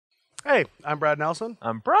Hey, I'm Brad Nelson,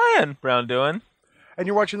 I'm Brian Braun-Duin. and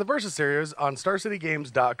you're watching the Versus series on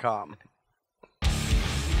StarCityGames.com.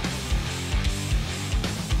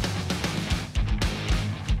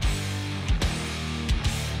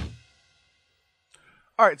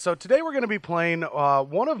 All right, so today we're going to be playing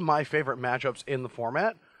one of my favorite matchups in the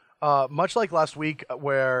format. Much like last week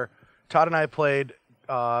where Todd and I played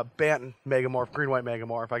Bant Megamorph, Green-White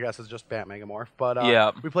Megamorph, I guess it's just Bant Megamorph, but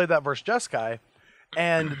Yeah. we played that versus Jeskai,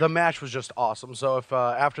 and the match was just awesome. So if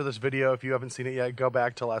after this video, if you haven't seen it yet, go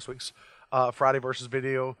back to last week's Friday versus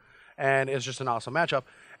video, and it's just an awesome matchup.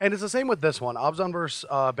 And it's the same with this one. Obzon versus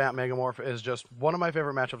Bant Megamorph is just one of my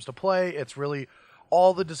favorite matchups to play. It's really,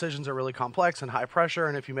 all the decisions are really complex and high pressure,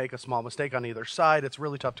 and if you make a small mistake on either side, it's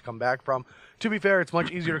really tough to come back from. To be fair, it's much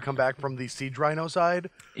easier to come back from the Siege Rhino side.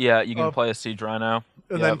 Yeah, you can play a Siege Rhino.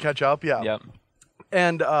 And then catch up, yeah. Yep.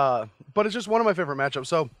 And, but it's just one of my favorite matchups.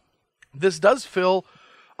 So this does feel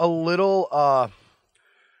a little,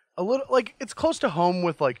 like, it's close to home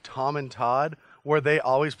with, like, Tom and Todd, where they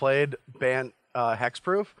always played Bant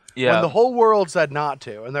Hexproof. Yeah. When the whole world said not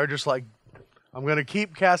to, and they're just like, I'm going to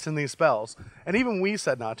keep casting these spells. And even we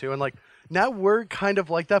said not to. And, like, now we're kind of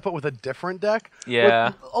like that, but with a different deck. Yeah.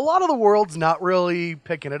 With a lot of the world's not really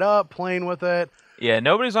picking it up, playing with it. Yeah,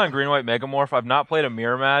 nobody's on Green-White Megamorph. I've not played a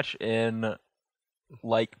mirror match in,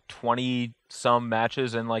 like, 20-some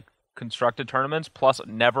matches in, like, constructed tournaments, plus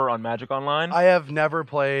never on Magic Online. I have never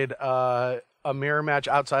played a mirror match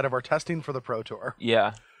outside of our testing for the Pro Tour.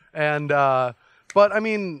 Yeah. And, but, I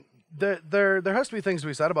mean, there has to be things to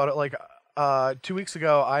be said about it. Like, 2 weeks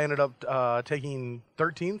ago, I ended up taking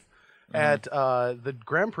 13th at the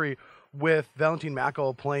Grand Prix with Valentin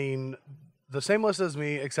Mackel playing the same list as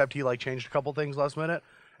me, except he like changed a couple things last minute,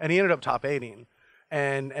 and he ended up top 8ing.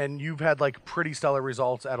 And you've had like pretty stellar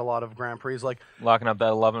results at a lot of Grand Prix, like Locking up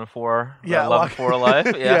that 11-4. Yeah, 11-4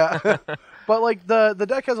 life. Yeah. yeah. But like the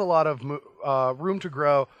deck has a lot of room to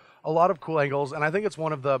grow, a lot of cool angles, and I think it's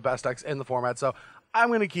one of the best decks in the format. So I'm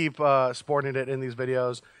going to keep sporting it in these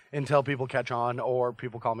videos until people catch on or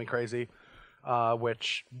people call me crazy,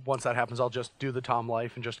 which once that happens, I'll just do the Tom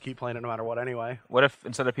life and just keep playing it no matter what anyway. What if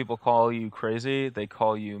instead of people call you crazy, they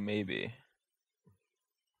call you maybe?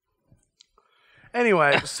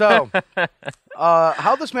 Anyway, so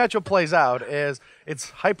how this matchup plays out is it's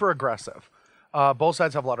hyper-aggressive. Both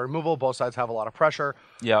sides have a lot of removal. Both sides have a lot of pressure.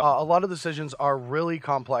 Yeah. A lot of decisions are really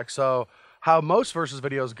complex. So how most versus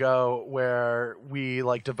videos go, where we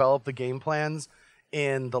like develop the game plans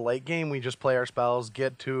in the late game, we just play our spells,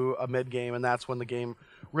 get to a mid game, and that's when the game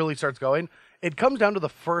really starts going. It comes down to the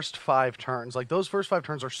first 5 turns. Like those first 5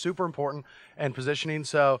 turns are super important and positioning.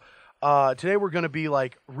 So today we're going to be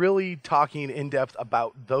like really talking in depth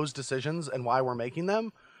about those decisions and why we're making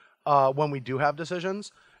them when we do have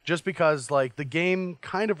decisions. Just because like the game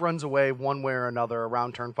kind of runs away one way or another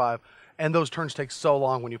around turn 5, and those turns take so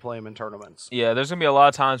long when you play them in tournaments. Yeah, there's going to be a lot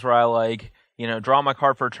of times where I like, draw my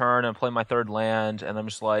card for a turn and play my 3rd land, and I'm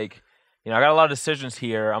just like, I got a lot of decisions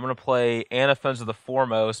here. I'm going to play Anathens of the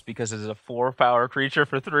Foremost because it's a 4-power creature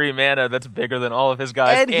for 3 mana that's bigger than all of his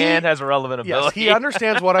guys and has a relevant ability. Yes, he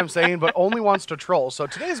understands what I'm saying, but only wants to troll. So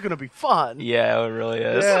today's going to be fun. Yeah, it really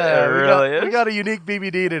is. Yeah, it really is. We got a unique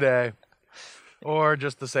BBD today. Or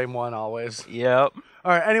just the same one always. Yep.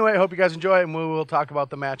 All right, anyway, I hope you guys enjoy, and we will talk about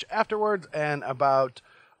the match afterwards and about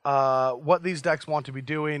what these decks want to be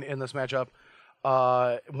doing in this matchup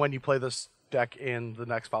when you play this deck in the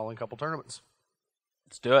next following couple tournaments.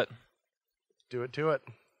 Let's do it. Do it to it.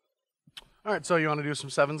 All right, so you want to do some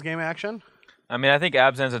 7s game action? I mean, I think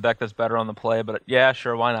Abzan's a deck that's better on the play, but yeah,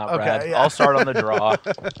 sure, why not, Brad? Okay, yeah. I'll start on the draw.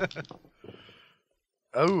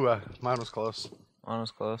 Oh, mine was close. Mine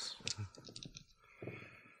was close.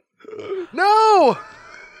 No!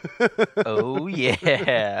 Oh,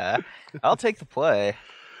 yeah. I'll take the play.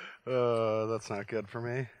 That's not good for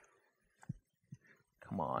me.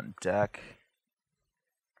 Come on, deck.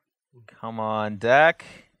 Come on, deck.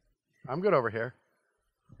 I'm good over here.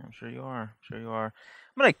 I'm sure you are. I'm sure you are.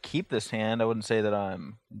 I'm going to keep this hand. I wouldn't say that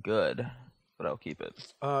I'm good, but I'll keep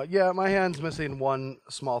it. Yeah, my hand's missing one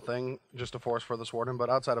small thing, just a force for this Warden, but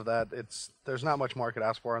outside of that, there's not much more I could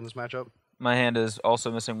ask for in this matchup. My hand is also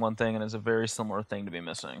missing one thing, and it's a very similar thing to be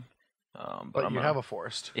missing. But you have a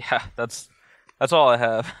forest. Yeah, that's all I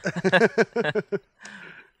have.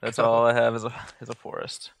 That's all I have is a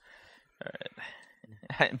forest. All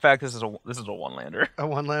right. In fact, this is a one-lander. A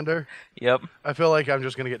one-lander? Yep. I feel like I'm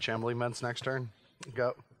just going to get Shambly Ments next turn. Go.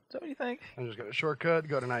 Is that what you think? I'm just going to shortcut,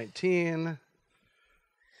 go to 19.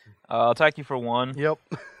 I'll attack you for 1. Yep.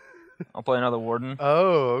 I'll play another Warden.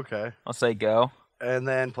 Oh, okay. I'll say go. And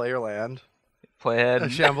then play your land. Play ahead. A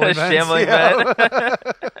Shambling Vents, Shambling yeah. Vent.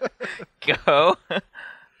 go.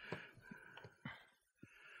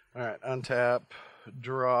 All right, untap,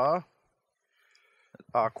 draw.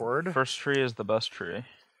 Awkward. First tree is the best tree.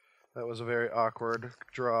 That was a very awkward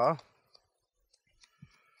draw.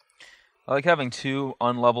 I like having 2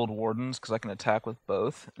 unleveled wardens because I can attack with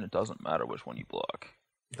both, and it doesn't matter which one you block.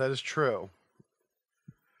 That is true.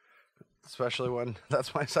 Especially when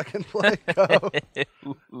that's my second play. Go.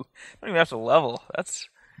 Ooh, don't even have to level. That's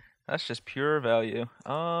just pure value.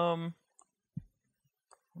 Wonder.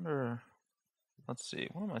 Let's see.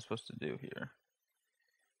 What am I supposed to do here?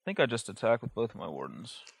 I think I just attack with both of my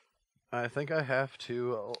wardens. I think I have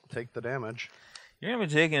to take the damage. You're gonna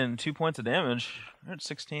be taking 2 points of damage. You're at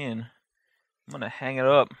 16. I'm gonna hang it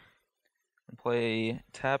up and play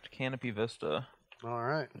tapped Canopy Vista. All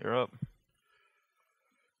right. You're up.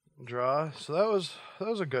 Draw. So that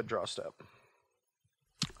was a good draw step.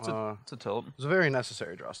 It's a tilt. It was a very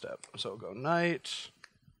necessary draw step. So we'll go knight,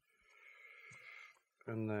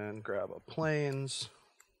 and then grab a plains.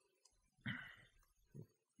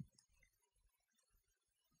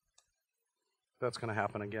 That's gonna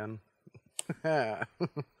happen again. And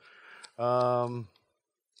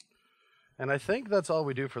I think that's all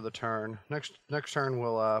we do for the turn. Next turn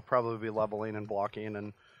we'll probably be leveling and blocking,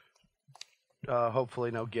 and hopefully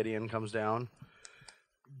no Gideon comes down.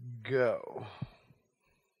 Go.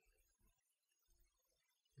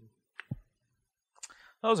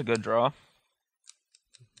 That was a good draw.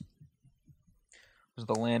 Was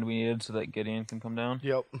the land we needed so that Gideon can come down?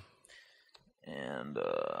 Yep. And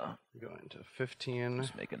Going to 15.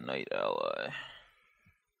 just make a knight ally.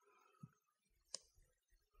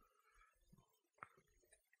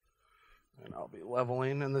 And I'll be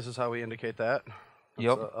leveling, and this is how we indicate that. That's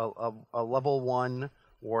Yep. A level 1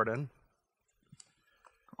 warden.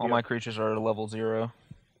 All my creatures are at level 0.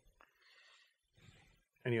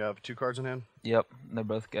 And you have 2 cards in hand? Yep, they're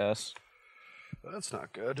both gas. That's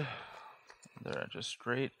not good. They're just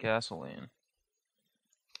straight gasoline.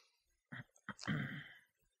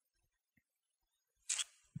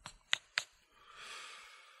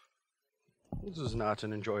 This is not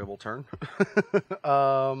an enjoyable turn.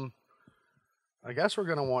 I guess we're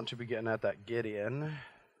going to want to be getting at that Gideon.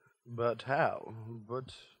 But how?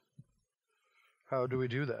 How do we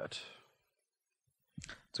do that?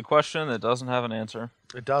 It's a question that doesn't have an answer.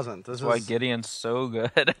 It doesn't. That's why Gideon's so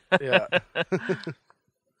good. Yeah.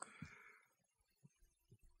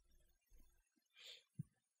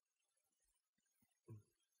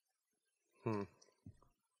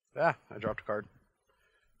 Ah, I dropped a card.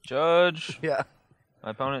 Judge. Yeah. My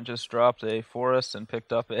opponent just dropped a forest and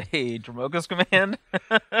picked up a Dramoka's command.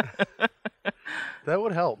 That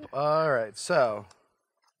would help. All right, so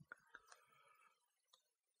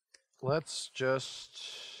let's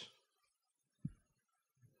just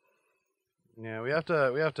we have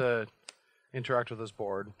to interact with this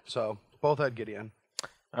board. So both had Gideon.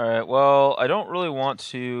 All right. Well, I don't really want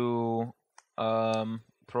to throw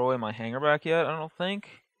away my hanger back yet. I don't think.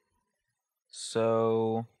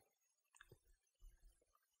 So,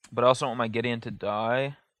 but I also don't want my Gideon to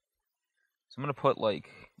die. So I'm gonna put like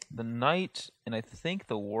the knight and I think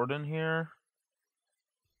the warden here.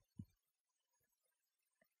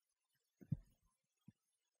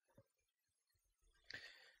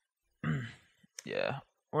 Yeah,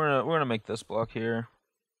 we're gonna make this block here.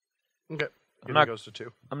 Okay. Gideon goes to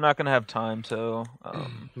 2. I'm not gonna have time to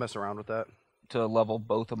Mess around with that. to level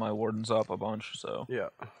both of my wardens up a bunch. So Yeah.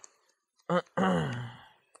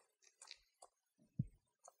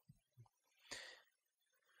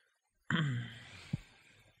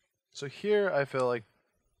 So here I feel like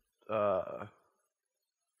we're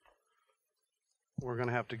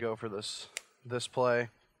gonna have to go for this play.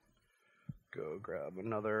 Go grab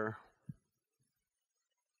another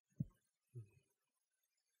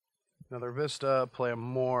Vista, play a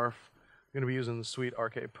morph. I'm gonna be using the sweet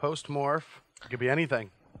arcade post morph. It could be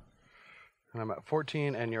anything. And I'm at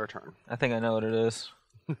 14, and your turn. I think I know what it is.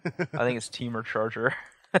 I think it's Teamer Charger.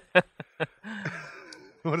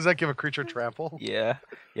 What does that give a creature trample? Yeah,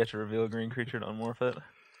 you have to reveal a green creature to unmorph it.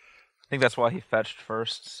 I think that's why he fetched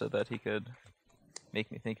first, so that he could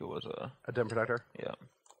make me think it was a Den Protector? Yeah.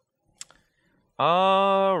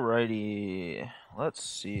 Alrighty. Let's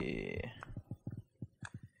see.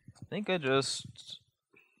 I think I just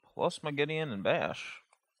plus my Gideon and bash.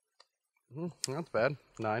 That's bad.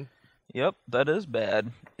 9. Yep, that is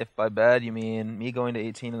bad. If by bad you mean me going to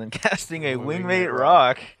 18 and then casting a Wingmate Wingmate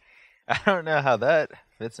Rock. I don't know how that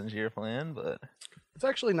fits into your plan, but it's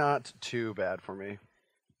actually not too bad for me.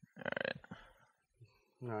 Alright.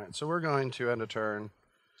 Alright, so we're going to end a turn.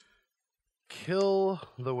 Kill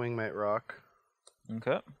the Wingmate Rock.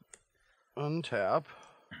 Okay. Untap.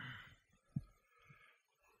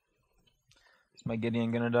 Is my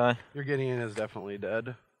Gideon gonna die? Your Gideon is definitely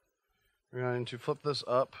dead. We're going to flip this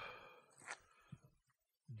up.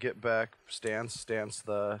 Get back, stance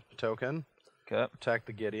the token. Okay. Attack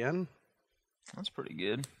the Gideon. That's pretty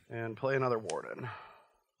good. And play another Warden.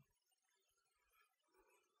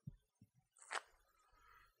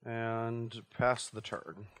 And pass the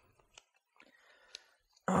turn.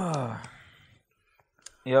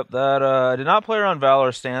 Yep, that I did not play around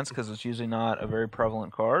Valor Stance because it's usually not a very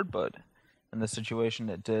prevalent card, but in this situation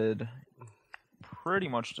it did pretty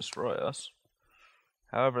much destroy us.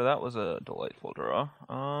 However, that was a delightful draw.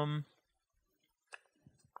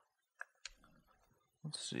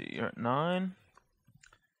 Let's see, you're at 9.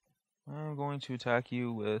 I'm going to attack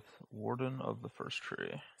you with Warden of the First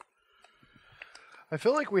Tree. I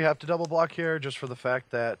feel like we have to double block here just for the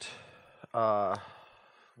fact that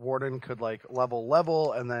Warden could like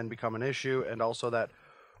level and then become an issue, and also that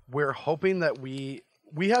we're hoping that we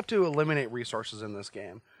have to eliminate resources in this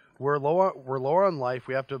game. We're lower on life.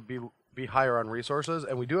 We have to be higher on resources,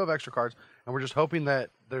 and we do have extra cards, and we're just hoping that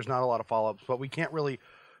there's not a lot of follow-ups, but we can't really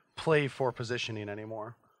play for positioning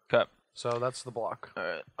anymore. Okay. So that's the block. All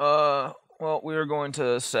right. Well, we are going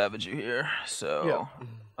to savage you here. So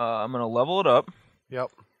I'm going to level it up.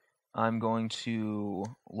 Yep. I'm going to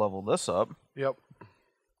level this up. Yep. I'm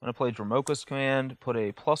going to play Dramoka's Command, put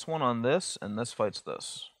a +1 on this, and this fights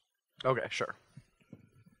this. Okay, sure.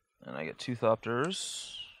 And I get 2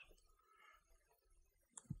 Thopters.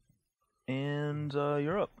 And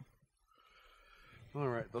you're up. All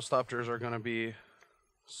right, those Thopters are going to be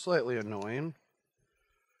slightly annoying.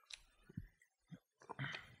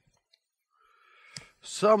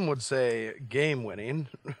 Some would say game-winning.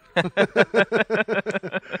 I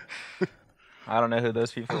don't know who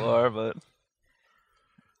those people are, but...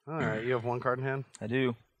 All right, you have 1 card in hand? I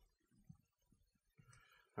do.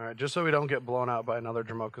 All right, just so we don't get blown out by another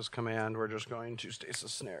Dramoka's Command, we're just going to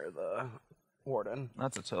Stasis Snare the Warden.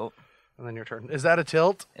 That's a tilt. And then your turn. Is that a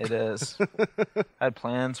tilt? It is. I had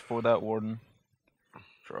plans for that Warden.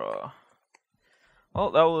 Draw.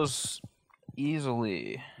 Well, that was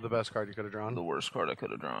easily the best card you could have drawn. The worst card I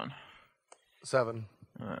could have drawn. 7.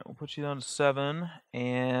 All right, we'll put you down to 7,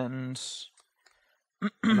 and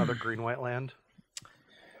another green-white land.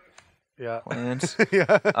 Yeah. Lands.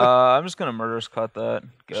 Yeah. I'm just gonna Murderous Cut that.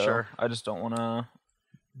 Go. Sure. I just don't want to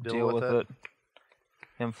deal with it.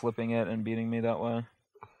 Him flipping it and beating me that way.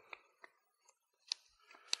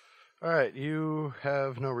 All right, you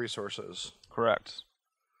have no resources. Correct.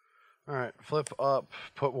 All right, flip up,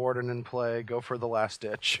 put Warden in play, go for the last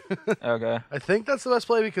ditch. Okay. I think that's the best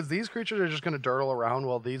play because these creatures are just going to dirtle around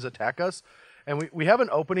while these attack us. And we have an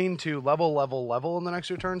opening to level in the next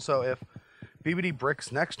 2 turns, so if BBD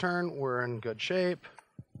bricks next turn, we're in good shape.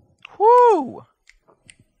 Woo!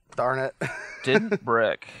 Darn it. Didn't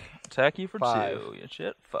brick. Attack you for 5. 2. You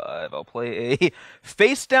shit 5. I'll play a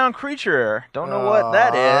face-down creature. Don't know what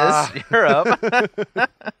that is. You're up.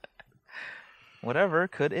 Whatever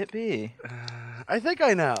could it be? I think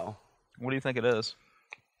I know. What do you think it is?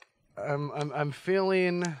 I'm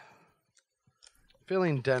feeling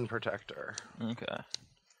Den Protector. Okay.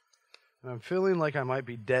 I'm feeling like I might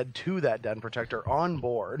be dead to that Den Protector on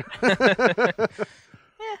board.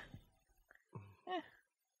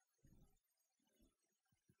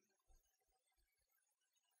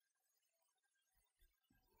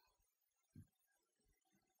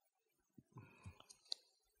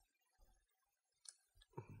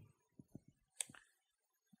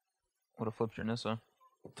 Would have flipped your Nissa.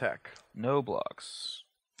 Tech. No blocks.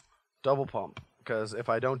 Double pump. Because if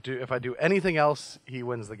I do anything else, he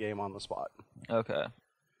wins the game on the spot. Okay.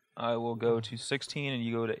 I will go to 16 and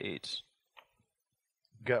you go to 8.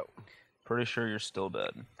 Go. Pretty sure you're still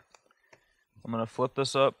dead. I'm going to flip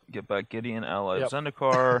this up, get back Gideon, ally Yep.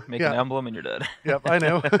 Zendikar, make an emblem, and you're dead. Yep, I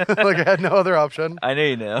know. Like I had no other option. I know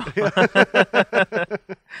you know.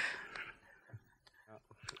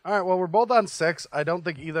 All right, well, we're both on 6. I don't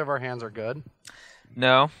think either of our hands are good.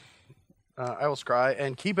 No. I will scry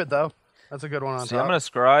and keep it, though. That's a good one on See, top. I'm going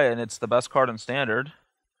to scry, and it's the best card in Standard,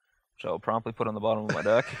 which I'll promptly put on the bottom of my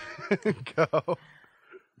deck. Go.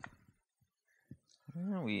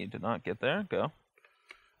 We did not get there. Go.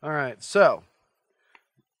 All right, so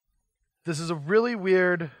this is a really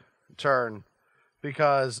weird turn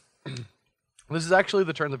because this is actually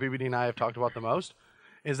the turn that BBD and I have talked about the most,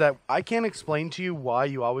 is that I can't explain to you why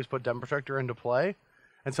you always put Den Protector into play,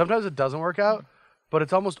 and sometimes it doesn't work out, but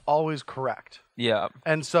it's almost always correct. Yeah.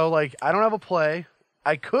 And so, like, I don't have a play.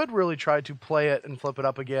 I could really try to play it and flip it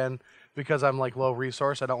up again because I'm, like, low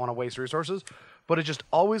resource. I don't want to waste resources. But it just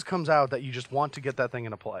always comes out that you just want to get that thing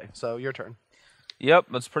into play. So, your turn. Yep,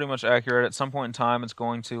 that's pretty much accurate. At some point in time, it's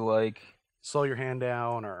going to, like, slow your hand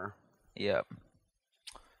down or. Yep.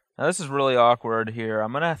 Now this is really awkward here.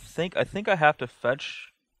 I think I have to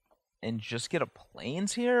fetch and just get a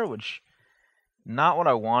plains here, which not what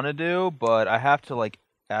I want to do, but I have to like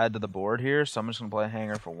add to the board here, so I'm just gonna play a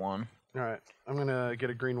hanger for 1. All right, I'm gonna get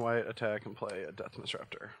a green-white attack and play a Death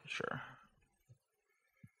Disruptor. Sure.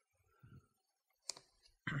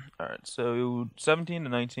 All right, so 17 to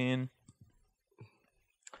 19.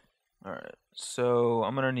 All right, so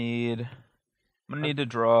I'm gonna need to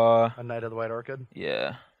draw a Knight of the White Orchid.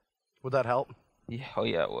 Yeah. Would that help? Yeah, oh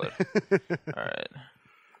yeah, it would. All right.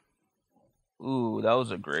 Ooh, that was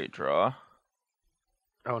a great draw.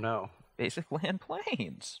 Oh no. Basic land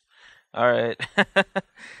plains. All right.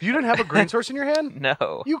 You didn't have a green source in your hand?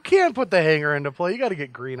 No. You can't put the hanger into play. You got to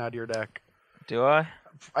get green out of your deck. Do I?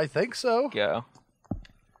 I think so. Go.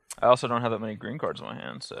 I also don't have that many green cards in my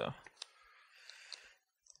hand, so.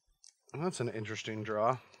 That's an interesting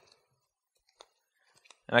draw.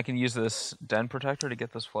 And I can use this Den Protector to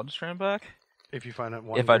get this Flood Strand back? If you find it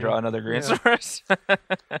one. If I draw another green source.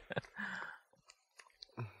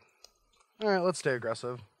 All right, let's stay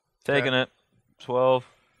aggressive. Taking it. 12.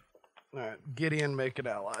 All right, Gideon, make an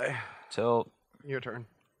ally. Tilt. Your turn.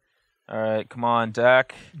 All right, come on,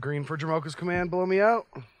 deck. Green for Jamoka's command, blow me out.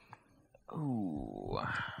 Ooh.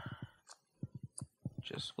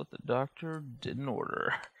 Just what the doctor didn't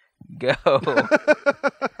order. Go.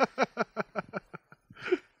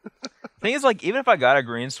 Thing is, like, even if I got a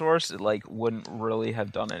green source, it, like, wouldn't really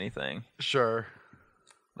have done anything. Sure.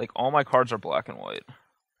 Like, all my cards are black and white.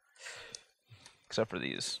 Except for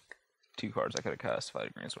these 2 cards I could have cast if I had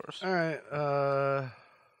a green source. All right.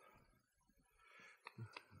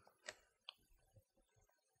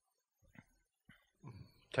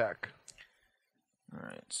 Tech. All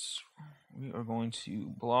right. So we are going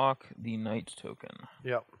to block the Knight token.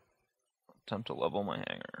 Yep. Attempt to level my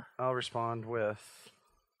hanger. I'll respond with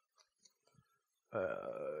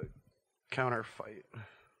counter fight.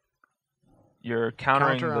 You're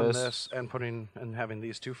countering on this and having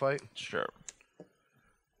these 2 fight. Sure.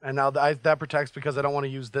 And now that protects because I don't want to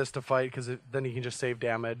use this to fight because then you can just save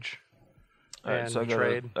damage. All right, so I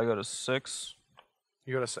go to 6.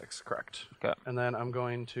 You go to 6, correct. Okay. And then I'm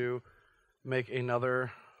going to make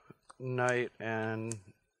another Knight and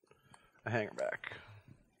a hanger back.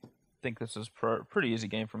 I think this is pretty easy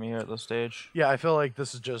game for me here at this stage. Yeah, I feel like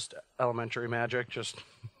this is just elementary magic. Just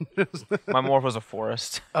my morph was a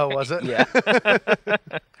forest. Oh, was it? Yeah.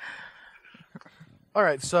 All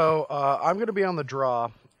right, so I'm going to be on the draw,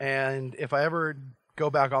 and if I ever go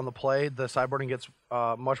back on the play, the sideboarding gets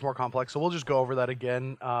much more complex. So we'll just go over that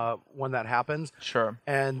again when that happens. Sure.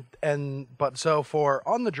 But so for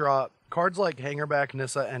on the draw, cards like Hangerback,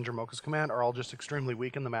 Nissa, and Jamoka's Command are all just extremely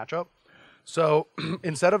weak in the matchup. So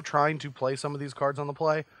instead of trying to play some of these cards on the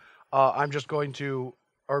play, I'm just going to,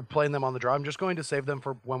 or playing them on the draw, I'm just going to save them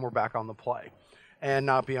for when we're back on the play and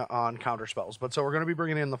not be on counter spells. But so we're going to be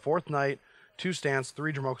bringing in the 4th Knight, 2 Stance,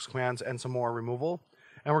 3 Jamoka's Commands, and some more removal.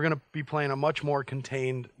 And we're going to be playing a much more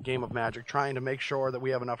contained game of Magic, trying to make sure that we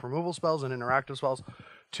have enough removal spells and interactive spells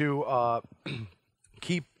to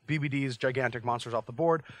keep BBD's gigantic monsters off the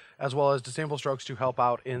board, as well as Disdainful Strokes to help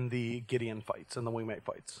out in the Gideon fights and the Wingmate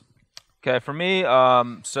fights. Okay, for me,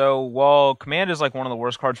 so while Command is like one of the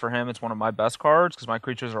worst cards for him, it's one of my best cards because my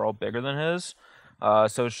creatures are all bigger than his.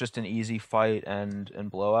 So it's just an easy fight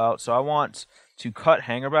and blowout. So I want to cut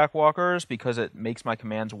Hangerback Walkers because it makes my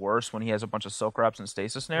commands worse when he has a bunch of Silk Wraps and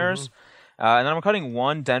Stasis Snares. And then I'm cutting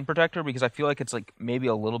 1 Den Protector because I feel like it's like maybe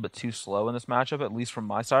a little bit too slow in this matchup, at least from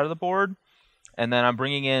my side of the board. And then I'm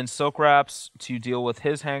bringing in Silk Wraps to deal with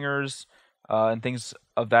his hangers and things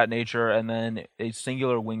of that nature, and then a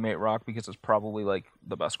singular Wingmate Rock because it's probably like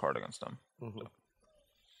the best card against him.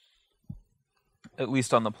 At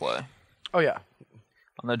least on the play. Oh, yeah.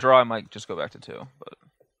 On the draw, I might just go back to 2. But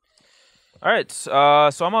all right, so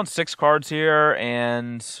I'm on 6 cards here,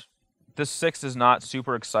 and this 6 is not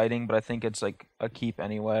super exciting, but I think it's like a keep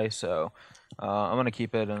anyway. So I'm gonna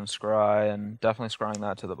keep it and scry, and definitely scrying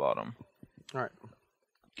that to the bottom. All right.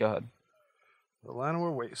 Go ahead. The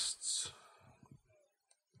Llanowar Wastes.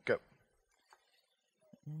 Go.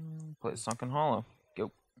 Play Sunken Hollow.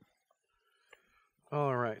 Go.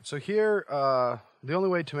 All right. So here, the only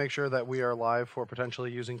way to make sure that we are live for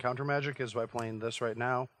potentially using counter magic is by playing this right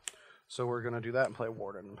now. So we're going to do that and play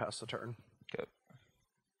Warden and pass the turn. Good.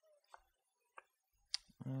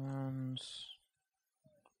 And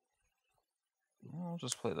I'll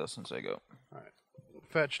just play this since I go. All right.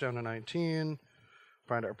 Fetch down to 19.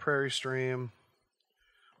 Find our Prairie Stream.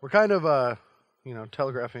 We're kind of,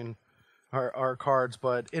 telegraphing our cards,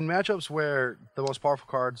 but in matchups where the most powerful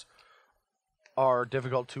cards are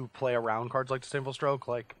difficult to play around cards like Disdainful Stroke,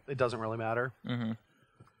 like, it doesn't really matter. Mm-hmm.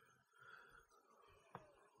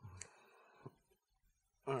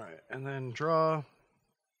 Alright, and then draw.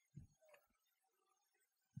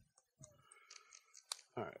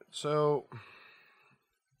 Alright, so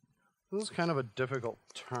this is kind of a difficult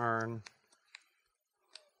turn.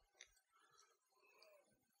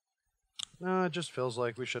 No, it just feels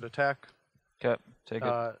like we should attack. Okay, take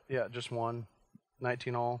it. Yeah, just one.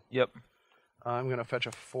 19 all. Yep. I'm going to fetch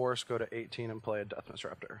a Force, go to 18, and play a Deathmiss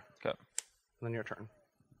Raptor. Okay. Then your turn.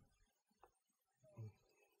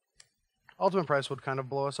 Ultimate Price would kind of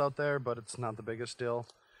blow us out there, but it's not the biggest deal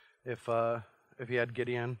if you had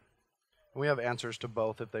Gideon. We have answers to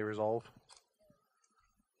both if they resolve.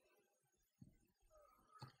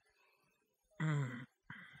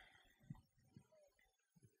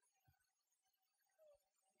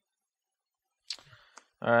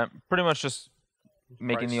 Alright, pretty much just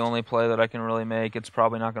making the only play that I can really make. It's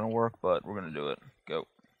probably not going to work, but we're going to do it. Go.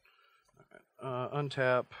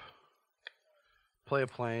 Untap, play a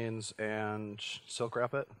Plains, and Silk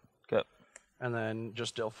Wrap it. Okay. And then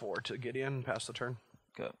just deal 4 to Gideon and pass the turn.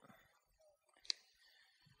 Okay.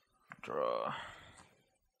 Draw.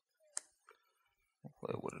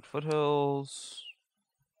 Play Wooded Foothills.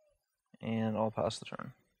 And I'll pass the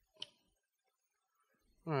turn.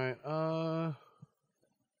 Alright,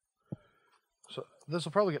 so this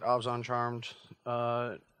will probably get Obzon Charmed.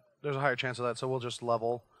 There's a higher chance of that, so we'll just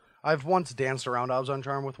level. I've once danced around Obzon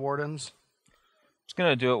Charm with Wardens. Just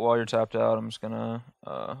gonna do it while you're tapped out. I'm just gonna,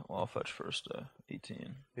 well, I'll fetch first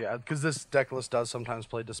 18. Yeah, because this deck list does sometimes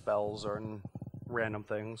play Dispels or random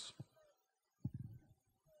things.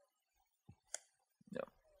 Yep.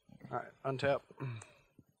 Alright, untap.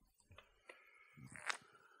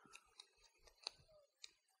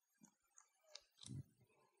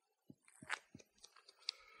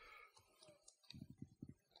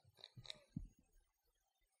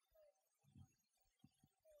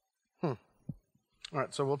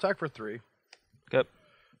 Alright, so we'll attack for 3. Yep.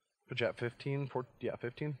 Put you at 15.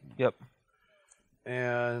 15. Yep.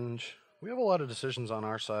 And we have a lot of decisions on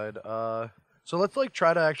our side. So let's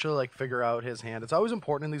try to actually figure out his hand. It's always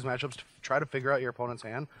important in these matchups to try to figure out your opponent's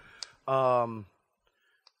hand. Obzon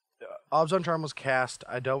Charm was cast.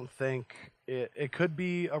 I don't think it could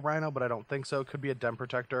be a Rhino, but I don't think so. It could be a Den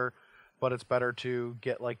Protector, but it's better to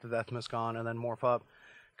get the Deathmiss gone and then morph up.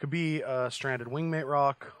 Could be a Stranded Wingmate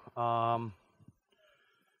Rock.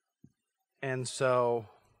 And so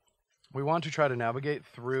we want to try to navigate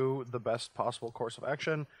through the best possible course of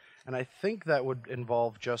action. And I think that would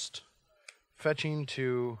involve just fetching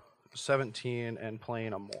to 17 and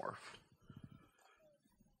playing a morph.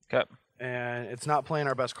 Okay. And it's not playing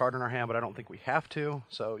our best card in our hand, but I don't think we have to.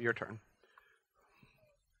 So your turn.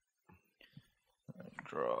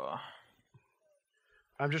 Draw.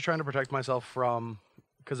 I'm just trying to protect myself from...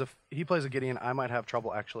 Because if he plays a Gideon, I might have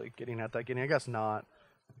trouble actually getting at that Gideon. I guess not.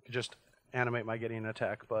 I could just animate my Gideon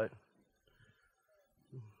attack, but...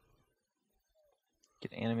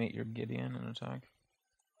 Can animate your Gideon and attack.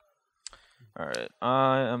 Alright,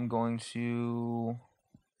 I am going to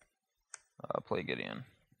play Gideon.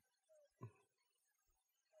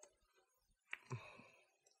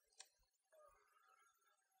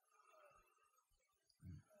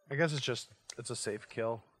 I guess it's a safe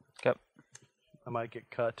kill. Yep. I might get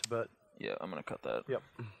cut, but... Yeah, I'm going to cut that. Yep.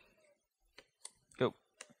 Go.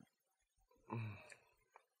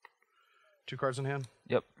 2 cards in hand?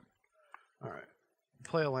 Yep. Alright.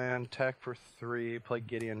 Play a land, attack for 3, play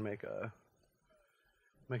Gideon, make a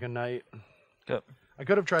knight. Yep. I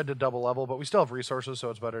could have tried to double level, but we still have resources, so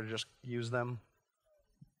it's better to just use them.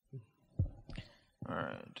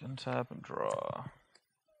 Alright, untap and draw.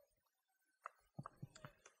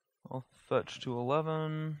 I'll fetch to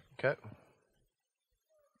 11. Okay.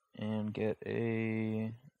 And get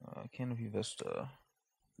a Canopy Vista.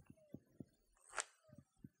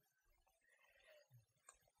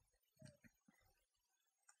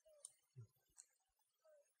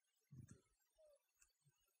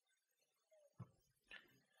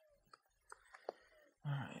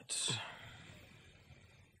 Alright.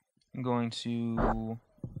 I'm going to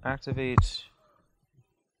activate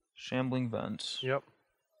Shambling Vent. Yep.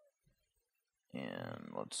 And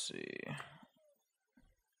let's see.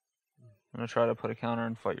 I'm going to try to put a counter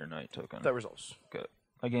and fight your knight token. That results. Good.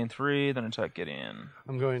 I gain 3, then attack Gideon.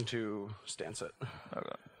 I'm going to stance it.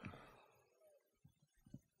 Okay.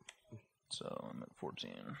 So I'm at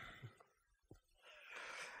 14.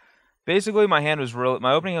 Basically, my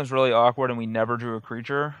opening hand was really awkward, and we never drew a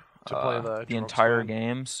creature To play the entire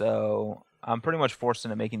game. So I'm pretty much forced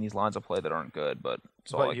into making these lines of play that aren't good, but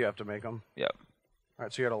But you have to make them. Yep. All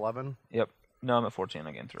right, so you're at 11. Yep. No, I'm at 14.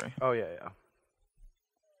 I gained 3. Oh, yeah, yeah.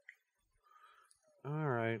 All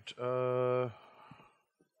right.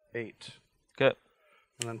 8. Okay.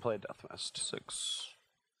 And then play Death Mist. 6.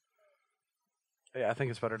 Yeah, I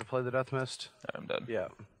think it's better to play the Death Mist. I'm dead. Yeah.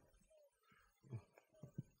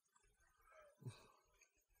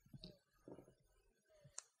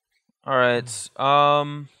 All right.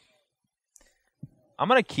 I'm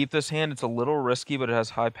gonna keep this hand. It's a little risky, but it has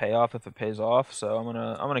high payoff if it pays off. So I'm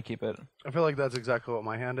gonna keep it. I feel like that's exactly what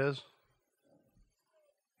my hand is.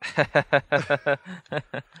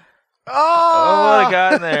 Oh, what a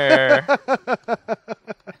guy in there.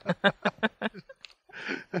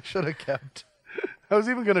 I should have kept. I was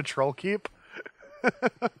even going to troll keep.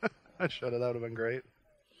 I should have. That would have been great.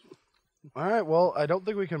 All right. Well, I don't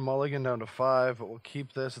think we can mulligan down to 5, but we'll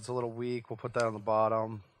keep this. It's a little weak. We'll put that on the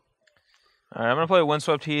bottom. All right, I'm going to play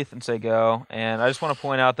Windswept Heath and say go. And I just want to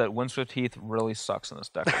point out that Windswept Heath really sucks in this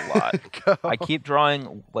deck a lot. I keep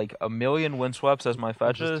drawing like a million Windsweeps as my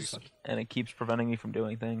fetches, and it keeps preventing me from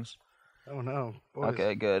doing things. Oh, no. Boys,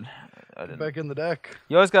 Okay, good. I didn't. back in the deck.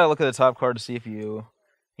 You always got to look at the top card to see if you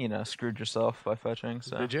screwed yourself by fetching.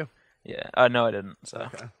 So. Did you? Yeah. No, I didn't. So.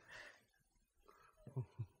 Okay.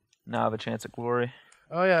 Now I have a chance at glory.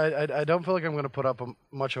 Oh, yeah. I don't feel like I'm going to put up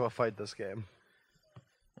much of a fight this game.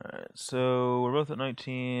 All right, so we're both at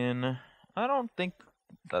 19. I don't think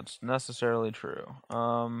that's necessarily true.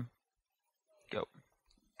 Go.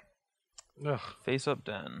 Ugh. Face up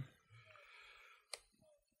den.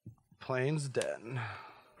 Plains Den.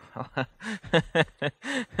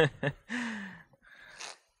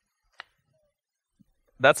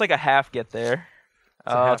 That's like a half get there.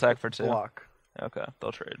 I'll attack for 2. Block. Okay,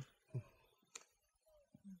 they'll trade.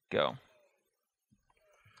 Go.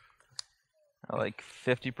 I like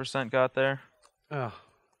 50% got there. Oh,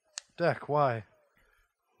 deck. Why?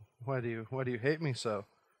 Why do you hate me so?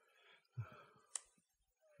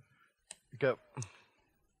 Go.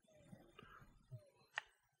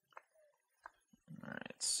 All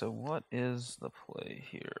right. So what is the play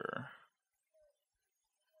here?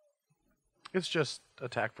 It's just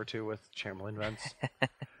attack for 2 with Chamberlain Vents.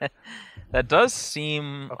 That does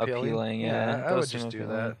seem appealing. Yeah, I would just do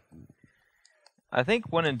that. I think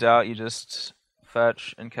when in doubt, you just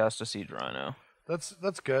fetch and cast a Siege Rhino.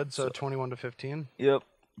 That's good. So 21 to 15. Yep.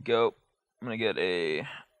 Go. I'm gonna get a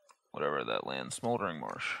whatever that land, Smoldering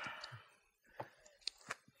Marsh.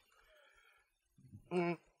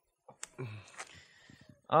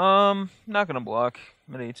 Not gonna block.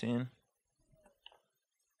 I'm at 18.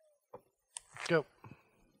 Go.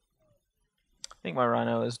 I think my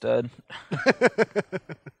Rhino is dead.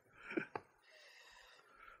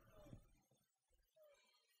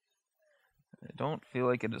 I don't feel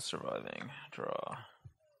like it is surviving. Draw.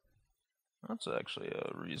 That's actually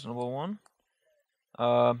a reasonable one.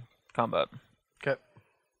 Combat. Okay.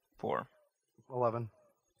 4. 11.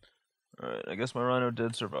 Alright, I guess my Rhino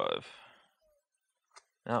did survive.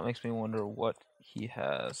 Now it makes me wonder what he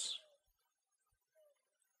has.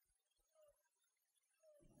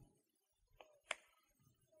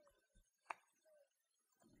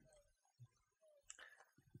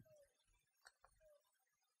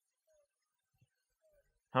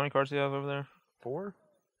 How many cards do you have over there? 4?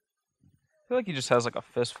 I feel like he just has like a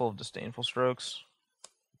fistful of Disdainful Strokes.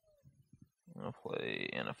 I'm going to play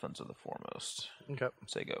an Offense of the Foremost. Okay.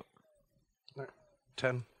 Say go. All right.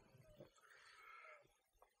 10.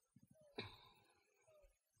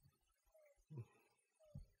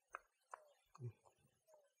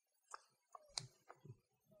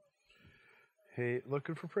 Hey,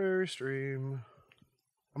 looking for Prairie Stream.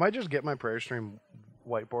 I might just get my Prairie Stream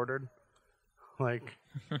whiteboarded. Like,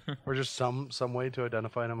 or just some way to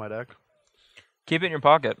identify it in my deck. Keep it in your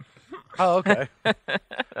pocket. Oh, okay.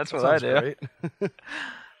 That's what I do. Great.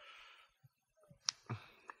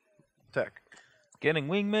 Tech. Getting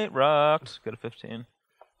Wingmate rocked. Go to 15.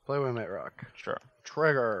 Play Wingmate Rock. Sure.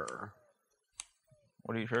 Trigger.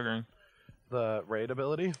 What are you triggering? The raid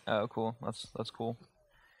ability. Oh, cool. That's cool.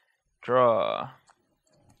 Draw.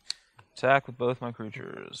 Attack with both my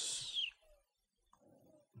creatures.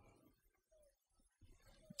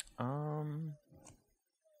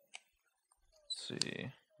 Let's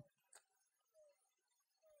see.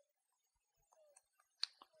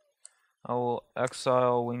 I will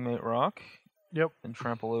exile Wingmate Rock. Yep. And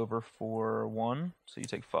trample over for 1. So you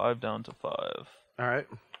take 5 down to 5. All right.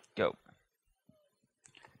 Go.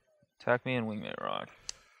 Attack me and Wingmate Rock.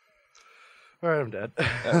 All right, I'm dead.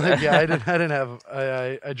 Yeah, I didn't have.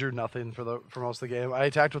 I drew nothing for most of the game. I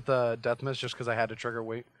attacked with the Death Mist just because I had to trigger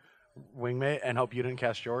Wingmate and hope you didn't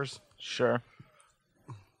cast yours. Sure.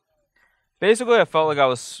 Basically, I felt like I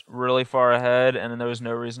was really far ahead, and then there was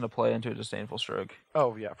no reason to play into a disdainful stroke.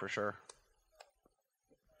 Oh, yeah, for sure.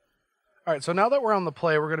 All right, so now that we're on the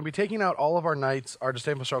play, we're going to be taking out all of our knights, our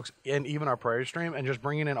disdainful strokes, and even our prairie stream, and just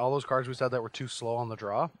bringing in all those cards we said that were too slow on the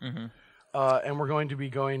draw. And we're going to be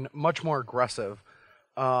going much more aggressive.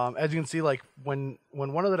 As you can see, like when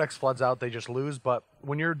one of the decks floods out, they just lose. But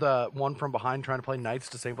when you're the one from behind trying to play knights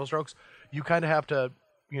disdainful strokes, you kind of have to,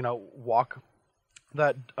 walk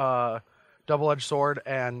that double-edged sword,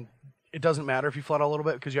 and it doesn't matter if you flood out a little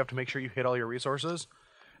bit because you have to make sure you hit all your resources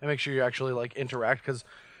and make sure you actually like interact, because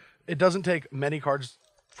it doesn't take many cards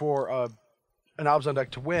for an Obzon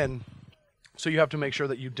deck to win, so you have to make sure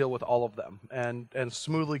that you deal with all of them, and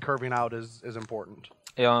smoothly curving out is important.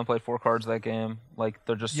 Yeah, I only played 4 cards that game. Like,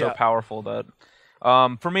 they're just so Yeah. powerful that...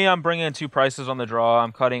 for me, I'm bringing in 2 prices on the draw.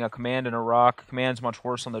 I'm cutting a command and a rock. Command's much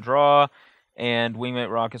worse on the draw, and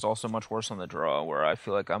Wingmate Rock is also much worse on the draw, where I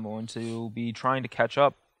feel like I'm going to be trying to catch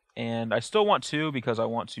up. And I still want 2 because I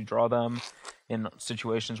want to draw them in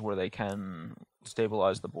situations where they can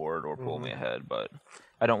stabilize the board or pull me ahead, but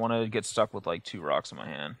I don't want to get stuck with like 2 rocks in my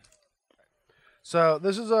hand. So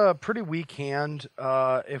this is a pretty weak hand.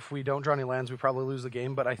 If we don't draw any lands, we probably lose the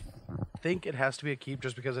game, but I think it has to be a keep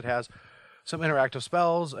just because it has some interactive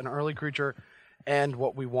spells, an early creature, and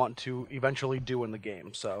what we want to eventually do in the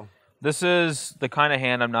game. So This is the kind of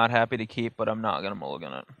hand I'm not happy to keep, but I'm not going to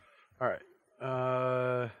mulligan it. all right.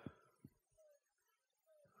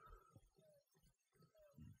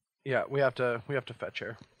 Yeah, we have to fetch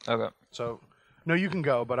here. Okay. So no, you can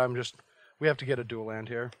go, but we have to get a dual land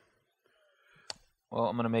here. Well,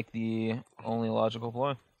 I'm going to make the only logical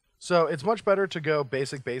play. So it's much better to go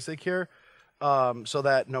basic here, so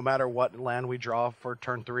that no matter what land we draw for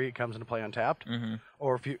turn 3, it comes into play untapped,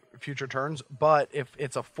 or future turns. But if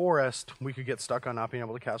it's a forest, we could get stuck on not being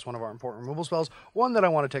able to cast one of our important removal spells, one that I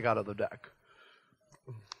want to take out of the deck.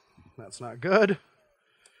 That's not good.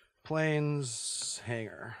 Plains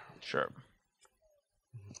Hanger. Sure.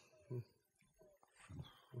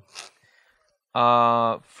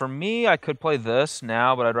 For me, I could play this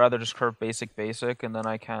now, but I'd rather just curve basic, and then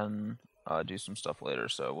I can do some stuff later.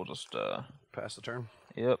 So we'll just Pass the turn.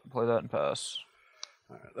 Yep, play that and pass.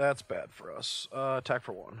 All right, that's bad for us. Attack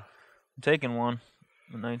for 1. I'm taking 1.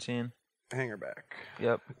 19. Hanger back.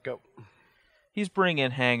 Yep. Go. He's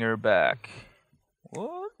bringing Hanger back.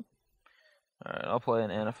 What? All right, I'll play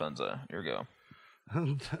an Anafenza. Here we go.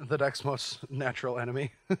 The deck's most natural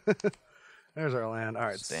enemy. There's our land. All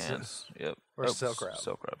right. Stance. Yep. Or Silk Crab.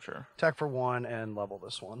 Silk Crab, sure. Attack for 1 and level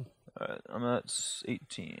this one. All right, I'm at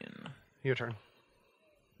 18. Your turn.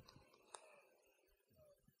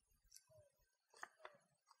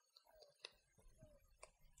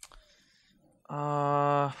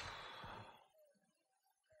 I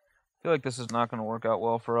feel like this is not going to work out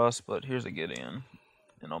well for us, but here's a Gideon.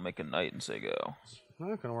 And I'll make a knight and say go. It's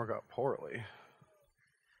not going to work out poorly.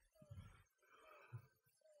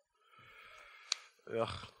 Ugh.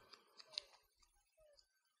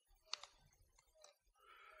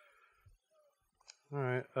 All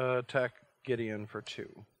right. Attack Gideon for 2.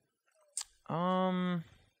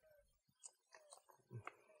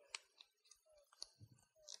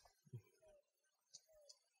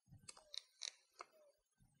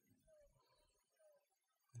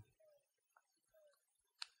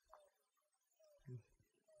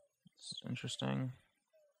 It's interesting.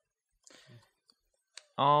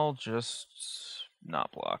 I'll just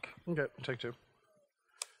not block. Okay, take 2.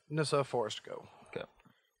 Nissa, Forest, go. Okay.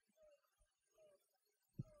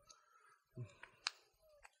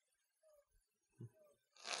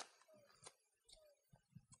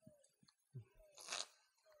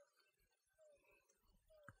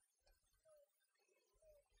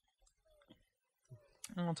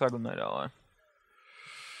 I'll tag with Knight Ally.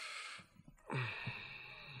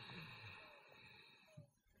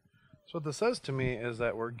 So what this says to me is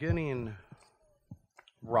that we're getting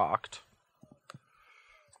rocked,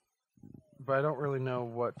 but I don't really know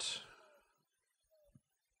what.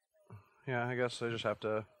 Yeah, I guess I just have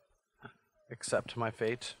to accept my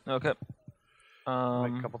fate. Okay. Make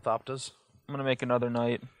a couple Thoptas. I'm gonna make another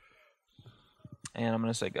knight, and I'm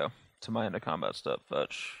gonna say go to my end of combat step.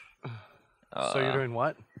 Fetch. So you're doing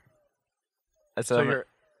what? I said So I'm you're.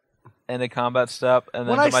 end of combat step, and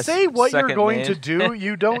then When to I my say what you're second going main. to do,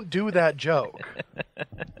 you don't do that joke.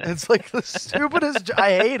 It's like the stupidest.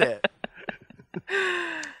 I hate it.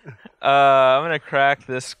 I'm gonna crack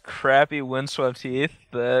this crappy Windswept Heath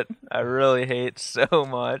that I really hate so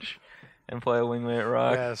much, and play a Wingmate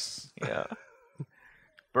Rock. Yes. Yeah.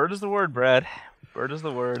 Bird is the word, Brad. Bird is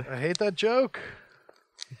the word. I hate that joke.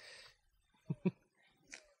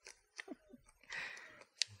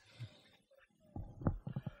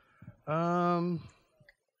 Um.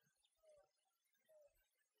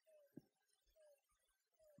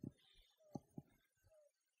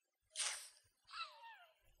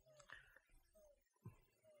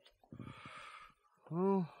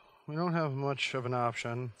 Well, we don't have much of an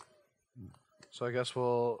option, so I guess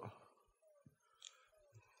we'll.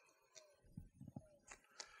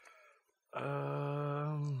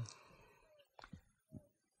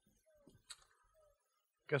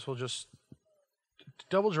 Guess we'll just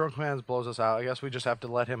double drunk commands blows us out. I guess we just have to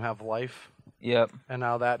let him have life. Yep. And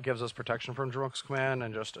now that gives us protection from drunk's command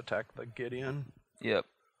and just attack the Gideon. Yep.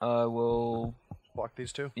 I will block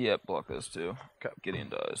these two. Yep. Block those two. Okay. Gideon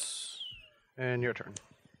dies. And your turn.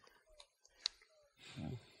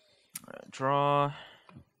 Alright, draw.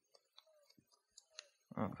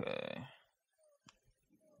 Okay.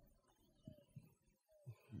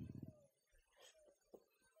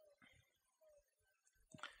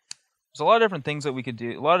 There's a lot of different things that we could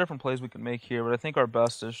do, a lot of different plays we could make here, but I think our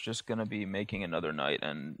best is just going to be making another knight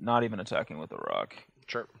and not even attacking with a rock.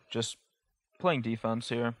 Sure. Just playing defense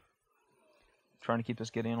here. Trying to keep this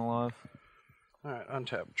Gideon alive. Alright,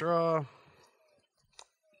 untap, draw.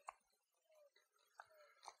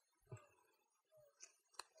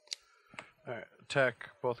 Alright, attack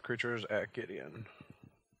both creatures at Gideon.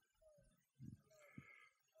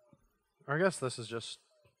 Or I guess this is just...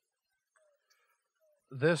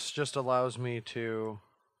 This just allows me to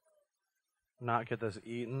not get this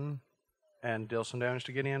eaten and deal some damage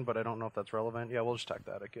to Gideon, but I don't know if that's relevant. Yeah, we'll just attack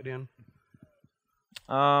that at Gideon.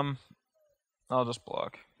 I'll just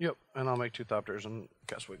block. Yep, and I'll make 2 Thopters and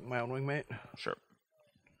cast my own Wingmate. Sure.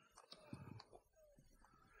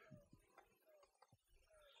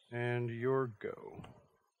 And your go.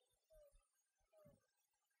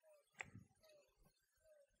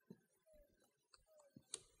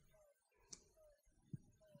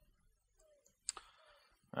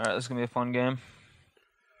 Alright, this is going to be a fun game.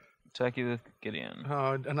 Attack you with Gideon.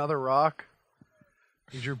 Another rock?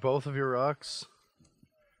 You drew both of your rocks?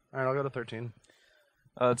 Alright, I'll go to 13.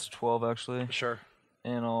 It's 12, actually. Sure.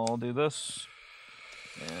 And I'll do this.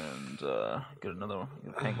 And get another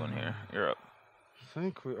penguin here. You're up. I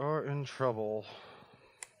think we are in trouble.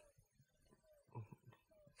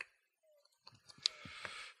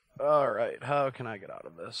 Alright, how can I get out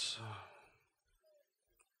of this?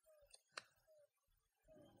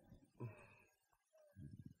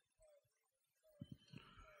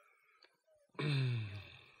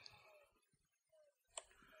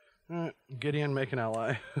 Gideon, make an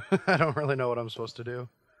ally. I don't really know what I'm supposed to do.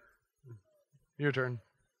 Your turn.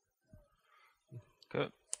 Okay.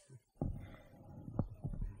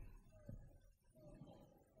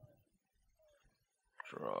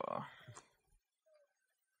 Draw.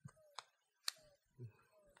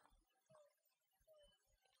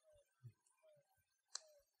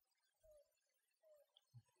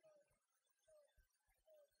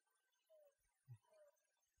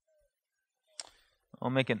 I'll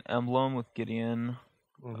make an emblem with Gideon.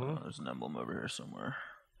 There's an emblem over here somewhere.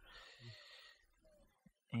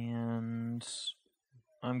 And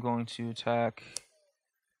I'm going to attack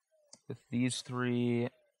with these 3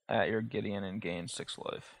 at your Gideon and gain 6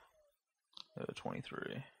 life.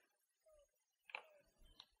 23.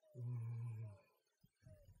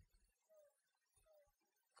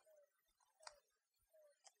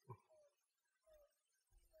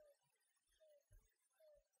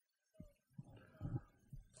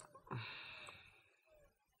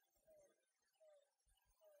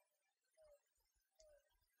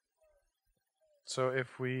 So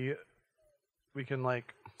if we can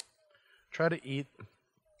like try to eat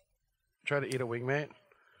a Wingmate,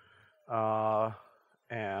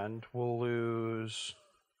 and we'll lose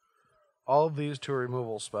all of these to a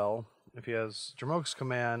removal spell. If he has Jamoke's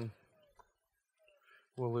command,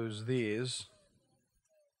 we'll lose these.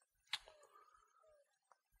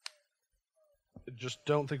 I just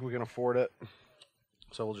don't think we can afford it,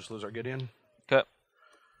 so we'll just lose our Gideon. Okay.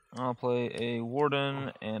 I'll play a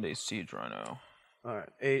Warden and a Siege Rhino. Alright,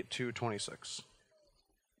 8 to 26.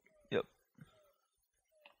 Yep.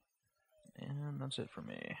 And that's it for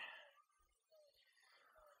me.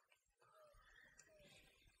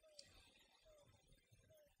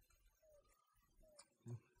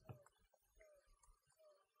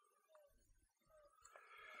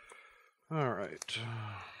 Alright.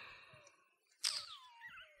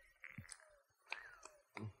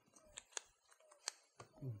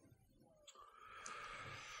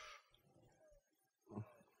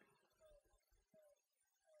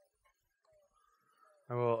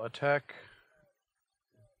 I will attack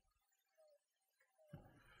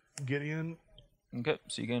Gideon Okay,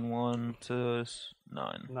 so you gain 1 to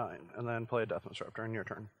 9. 9, and then play a Death Disruptor in your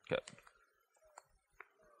turn. Okay.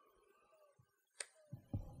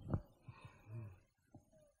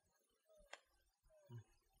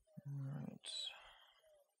 Alright.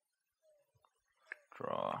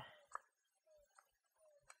 Draw.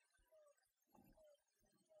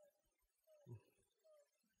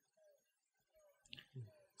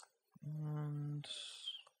 And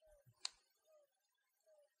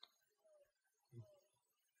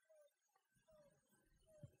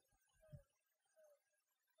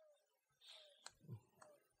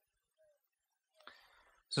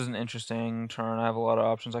this is an interesting turn. I have a lot of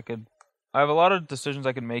options I have a lot of decisions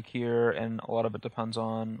I could make here, and a lot of it depends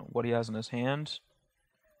on what he has in his hand.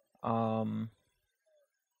 I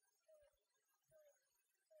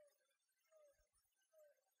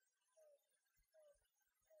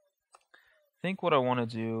think what I want to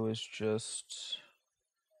do is just...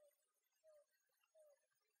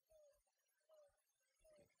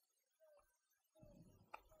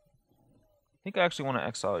 I think I actually want to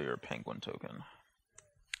exile your penguin token.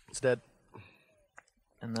 It's dead.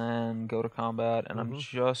 And then go to combat, and I'm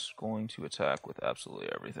just going to attack with absolutely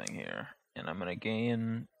everything here. And I'm going to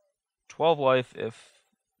gain 12 life if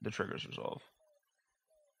the triggers resolve.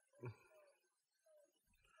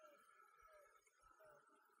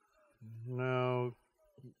 No.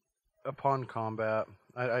 Upon combat,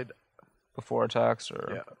 I Before attacks,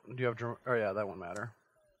 or... Yeah. Do you have... Oh, yeah, that won't matter.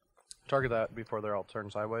 Target that before they're all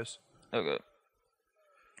turned sideways. Okay.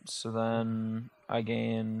 So then I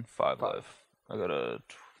gain 5 life. I go to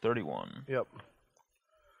 31. Yep.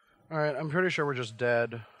 Alright, I'm pretty sure we're just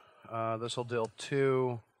dead. This will deal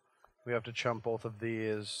 2. We have to chump both of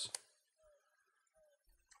these.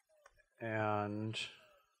 And...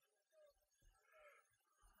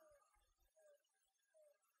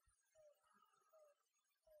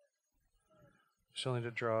 still need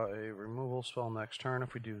to draw a removal spell next turn.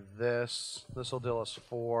 If we do this, this will deal us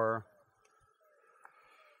 4.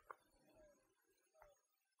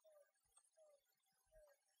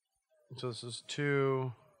 So this is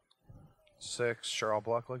 2, 6. Sure, I'll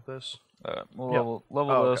block like this. We'll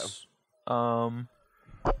level this.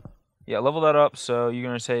 Yeah, level that up. So you're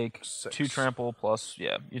gonna take 6. 2 trample plus.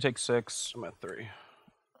 Yeah, you take 6. I'm at 3.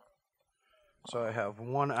 So I have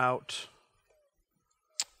 1 out.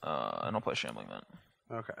 And I'll play Shambling then.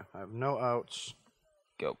 Okay, I have no outs.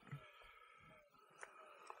 Go.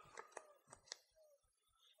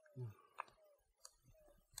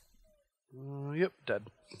 Yep, dead.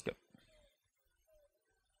 Yep.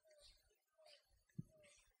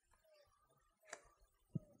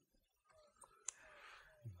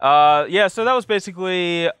 Yeah, so that was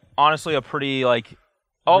basically, honestly, a pretty, like...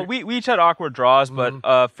 Oh, we each had awkward draws, but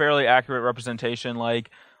a fairly accurate representation. Like,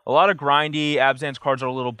 a lot of grindy, Abzan's cards are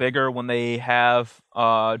a little bigger when they have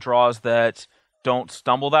draws that don't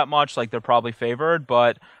stumble that much, like they're probably favored,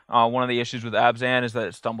 but one of the issues with Abzan is that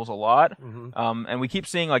it stumbles a lot. And we keep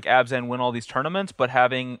seeing like Abzan win all these tournaments, but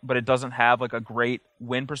it doesn't have like a great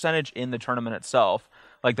win percentage in the tournament itself.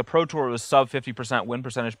 Like the Pro Tour was sub 50% win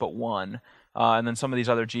percentage, but won. And then some of these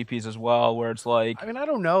other GPs as well, where it's like... I mean, I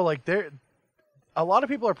don't know, like a lot of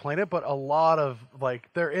people are playing it, but a lot of, like,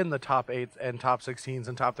 they're in the top 8s and top 16s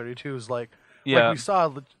and top 32s. Like we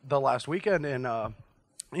saw the last weekend in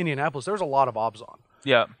Indianapolis, there was a lot of obs on.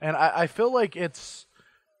 Yeah. And I feel like it's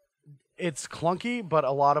clunky, but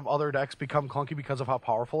a lot of other decks become clunky because of how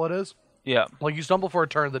powerful it is. Yeah. Like, you stumble for a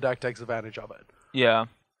turn, the deck takes advantage of it. Yeah.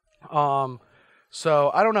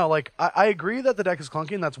 So, I don't know. Like, I agree that the deck is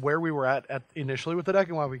clunky, and that's where we were at initially with the deck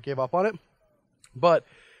and why we gave up on it. But...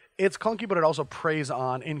 it's clunky, but it also preys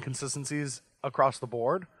on inconsistencies across the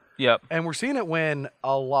board. Yep. And we're seeing it win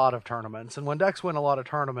a lot of tournaments. And when decks win a lot of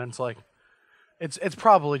tournaments, like, it's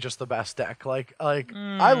probably just the best deck. Like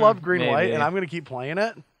I love green-white, and I'm going to keep playing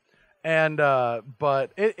it. And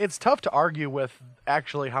but it's tough to argue with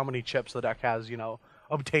actually how many chips the deck has,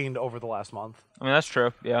 obtained over the last month. I mean, that's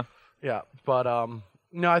true. Yeah. Yeah. But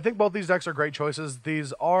no, I think both these decks are great choices.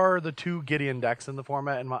 These are the 2 Gideon decks in the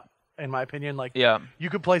format, in my opinion. Like, you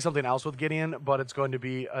could play something else with Gideon, but it's going to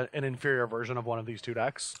be an inferior version of one of these 2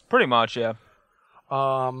 decks. Pretty much, yeah.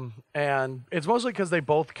 And it's mostly because they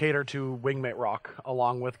both cater to Wingmate Rock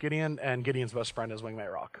along with Gideon, and Gideon's best friend is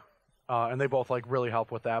Wingmate Rock. And they both like really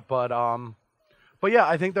help with that. But yeah,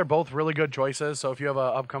 I think they're both really good choices. So if you have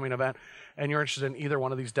an upcoming event and you're interested in either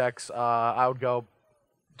one of these decks, I would go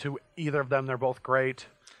to either of them. They're both great.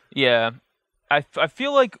 Yeah. I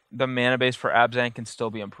feel like the mana base for Abzan can still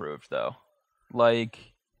be improved, though. Like,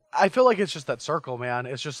 I feel like it's just that circle, man.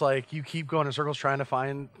 It's just like you keep going in circles trying to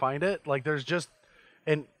find it. Like, there's just,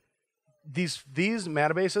 and these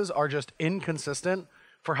mana bases are just inconsistent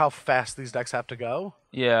for how fast these decks have to go.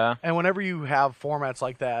 Yeah. And whenever you have formats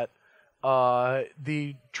like that,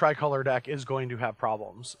 the tricolor deck is going to have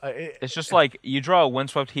problems. It's just like you draw a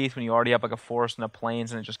Windswept Heath when you already have like a forest and a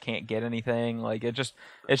plains and it just can't get anything. Like it's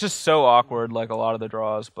just so awkward, like a lot of the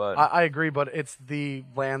draws. But I agree, but it's the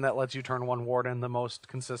land that lets you turn one Warden the most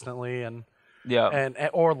consistently and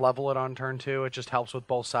or level it on turn 2. It just helps with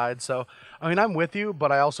both sides. So I mean, I'm with you,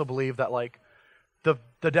 but I also believe that like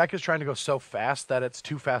the deck is trying to go so fast that it's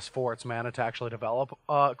too fast for its mana to actually develop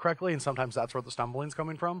correctly, and sometimes that's where the stumbling's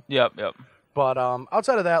coming from. Yep. But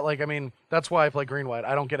outside of that, like, I mean, that's why I play green-white.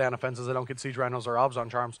 I don't get Ana Fences, I don't get Siege Rhinos or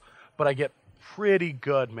Abzan Charms, but I get pretty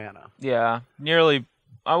good mana. Yeah, nearly,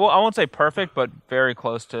 I won't say perfect, but very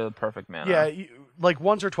close to perfect mana. Yeah, like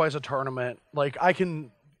once or twice a tournament, like I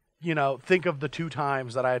can, think of the 2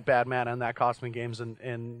 times that I had bad mana and that cost me games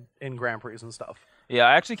in Grand Prix and stuff. Yeah,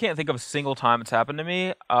 I actually can't think of a single time it's happened to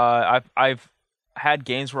me. I've had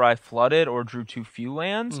games where I flooded or drew too few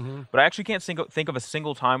lands, but I actually can't think of a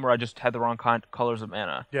single time where I just had the wrong colors of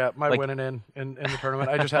mana. Yeah, my winning in the tournament,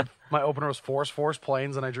 I just had my opener was Force,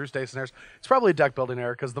 Plains, and I drew Stasis Snares. It's probably a deck building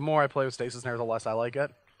error because the more I play with Stasis Snares, the less I like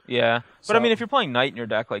it. Yeah, but I mean, if you're playing Knight in your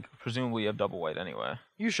deck, like presumably you have double white anyway.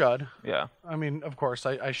 You should. Yeah. I mean, of course,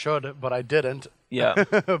 I should, but I didn't. Yeah.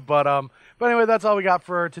 but anyway, that's all we got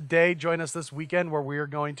for today. Join us this weekend where we are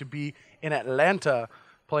going to be in Atlanta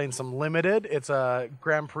playing some Limited. It's a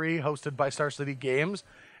Grand Prix hosted by Star City Games,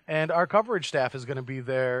 and our coverage staff is going to be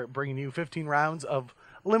there bringing you 15 rounds of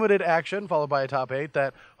Limited action, followed by a top 8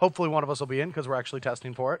 that hopefully one of us will be in because we're actually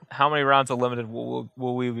testing for it. How many rounds of Limited will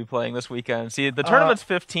we be playing this weekend? See, the tournament's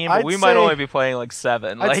 15, but we I'd might say- only be playing like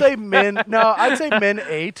 7. I'd say min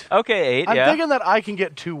 8. Okay, 8, I'm yeah. thinking that I can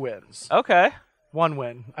get 2 wins. Okay. 1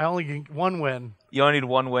 win. I only get 1 win. You only need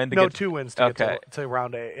 1 win to No, get 2 wins to get to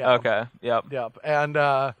round 8. Yeah. Okay, yep. Yep. And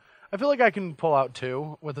I feel like I can pull out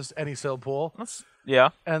 2 with any sealed pool. Yeah,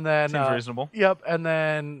 And then seems reasonable. Yep. And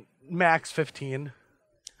then max 15.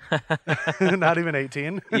 Not even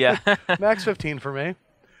 18. Yeah. Max 15 for me.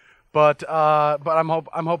 But I'm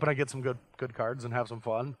hoping I get some good cards and have some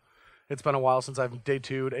fun. It's been a while since I've day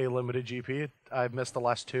 2'd a Limited GP. I've missed the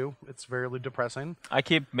last 2. It's very depressing. I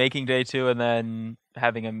keep making day 2 and then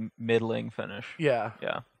having a middling finish. Yeah.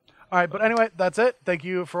 Yeah. All right, but anyway, that's it. Thank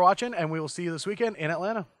you for watching, and we will see you this weekend in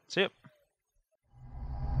Atlanta. See you.